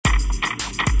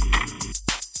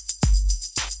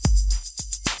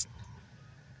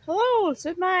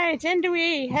Hello,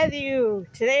 Cymraeg,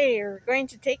 Heddiw. Today we're going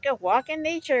to take a walk in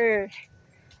nature.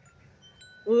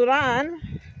 Right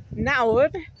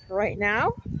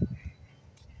now.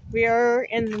 We are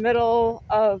in the middle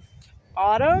of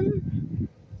autumn,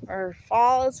 or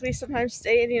fall as we sometimes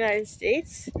say in the United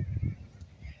States. So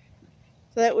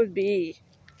that would be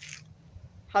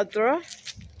Heddiw.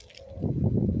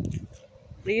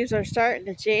 Leaves are starting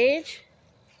to change.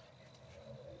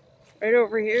 Right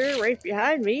over here, right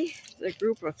behind me, is a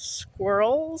group of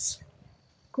squirrels.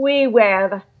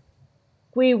 Gwywer,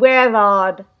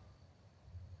 gwywerod,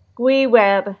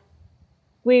 gwywer,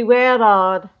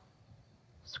 gwywerod.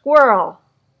 Squirrel,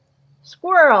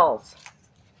 squirrels.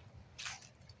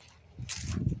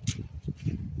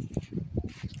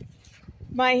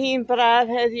 My hi'n braf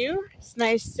heddiw. It's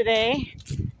nice today.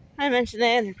 I mentioned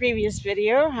that in the previous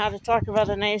video, how to talk about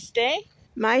a nice day.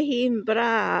 My hi'n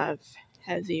braf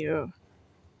heddiw.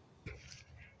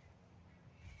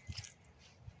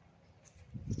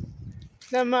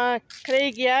 Dyma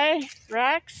creigiau,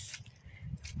 racs.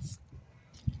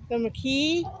 Dyma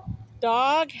ci,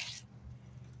 dog.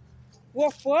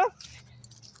 Woof woof.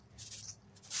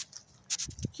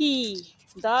 Key.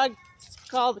 Dog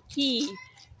called a key,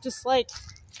 just like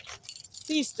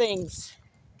these things.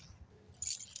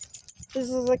 This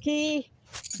is a key.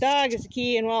 Dog is a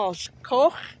key in Welsh.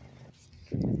 Coch.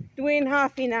 Dwi'n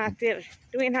hoffi natur.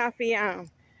 Dwi'n hoffi iawn.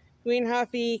 Dwi'n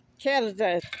hoffi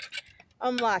cerdded.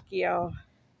 Ymlacio.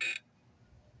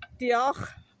 Diolch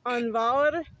yn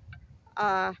fawr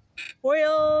a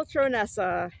hwyl tro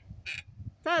nesa.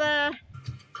 Ta-da!